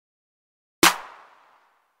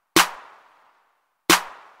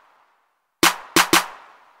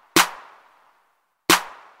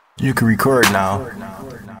You can record now.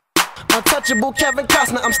 Untouchable Kevin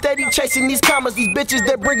Costner, I'm steady chasing these commas. These bitches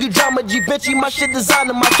that bring you drama. Givenchy, my shit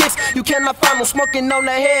designer. My kicks, you cannot find them. Smoking on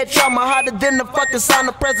the head trauma. Hotter than the fucking sign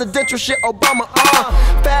of presidential shit Obama.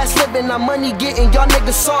 Fast living, I'm money getting, y'all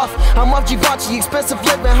niggas soft. I'm off Givenchy, expensive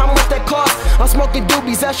living, how much that cost? I'm smoking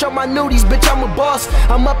doobies, that show my nudies. Bitch, I'm a boss.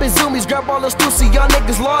 I'm up in zoomies, grab all those Stussy, y'all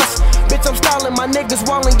niggas lost. Bitch, I'm styling, my niggas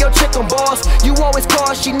walling, your chick on boss. You always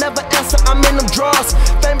call, she never answer, I'm in them draws.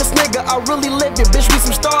 Famous nigga, I really live it, bitch, we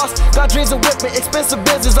some stars. Got dreams of whipping, expensive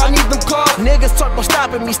business, I need them cars. Niggas talk about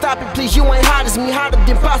stopping me, stop it please, you ain't hot as me. Hotter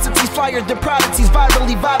than prostitutes, flyer than prodigies,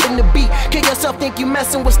 virally vibing the beat. Kill yourself, think you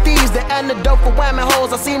messing with Steez. The antidote for whamming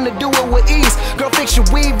hoes, I seem to do it with ease. Girl, fix your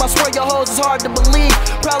weave, I swear your hoes is hard to believe.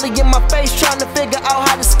 Probably in my face, trying to figure out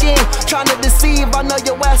how to scheme. Trying to deceive, I know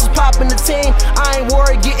your ass is popping the team. I ain't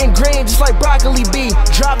worried, getting green, just like broccoli B.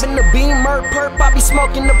 Driving the beam, perp, I be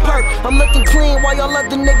smoking the perk. I'm looking clean while y'all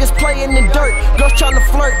other niggas playing in dirt. Girls trying to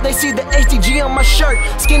flirt, they see the HDG on my shirt.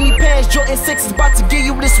 Skinny pants, Jordan 6 is about to give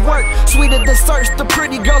you this work. Sweeter than search, the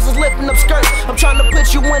pretty girls is lifting up skirts. I'm trying to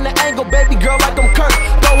put you in the angle, baby girl, like I'm Kurt.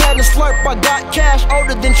 Go ahead and slurp, I got cash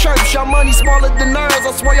older than church. Y'all money smaller than nerves,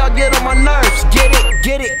 I swear y'all get on my nerves.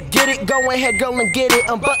 Get it, go ahead girl and get it.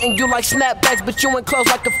 Unbutton you like snapbacks, but you ain't close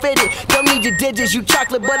like a fitted. Don't need your digits, you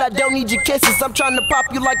chocolate, but I don't need your kisses. I'm trying to pop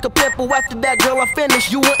you like a pimple, after that girl I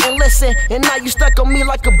finish. You wouldn't listen, and now you stuck on me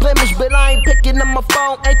like a blemish. But I ain't picking up my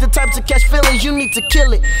phone, ain't the type to catch feelings, you need to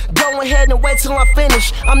kill it. Go ahead and wait till I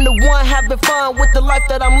finish. I'm the one having fun with the life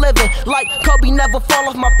that I'm living. Like Kobe, never fall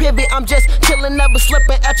off my pivot. I'm just chilling, never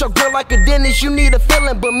slipping at your girl like a dentist. You need a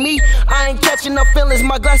feeling, but me, I ain't catching no feelings.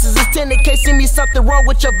 My glasses is tinted, can't see me, something wrong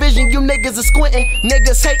with your vision. You niggas is squinting,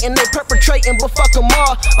 niggas hating, they perpetrating, but fuck them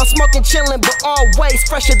all. I'm smoking, chilling, but always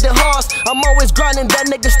fresher than horse. I'm always grinding, that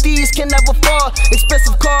nigga Steez can never fall.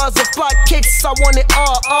 Expensive cars and fly kicks, I want it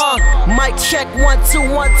all. Mic check 1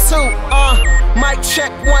 2 1 2. Mic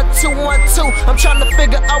check 1 2 1 2. I'm trying to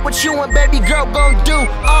figure out what you and baby girl gon' do.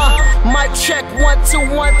 Mic check 1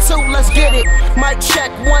 2 1 2. Let's get it. Mic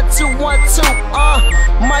check 1 2 1 2.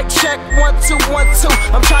 Mic check 1 2 1 2.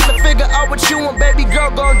 I'm trying to figure out what you and baby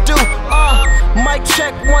girl gon' do. Mic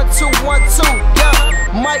check 1 2 1 2.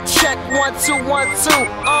 Yeah. Mic check 1 2 1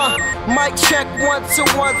 2. Mic check 1 2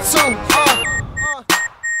 1 2.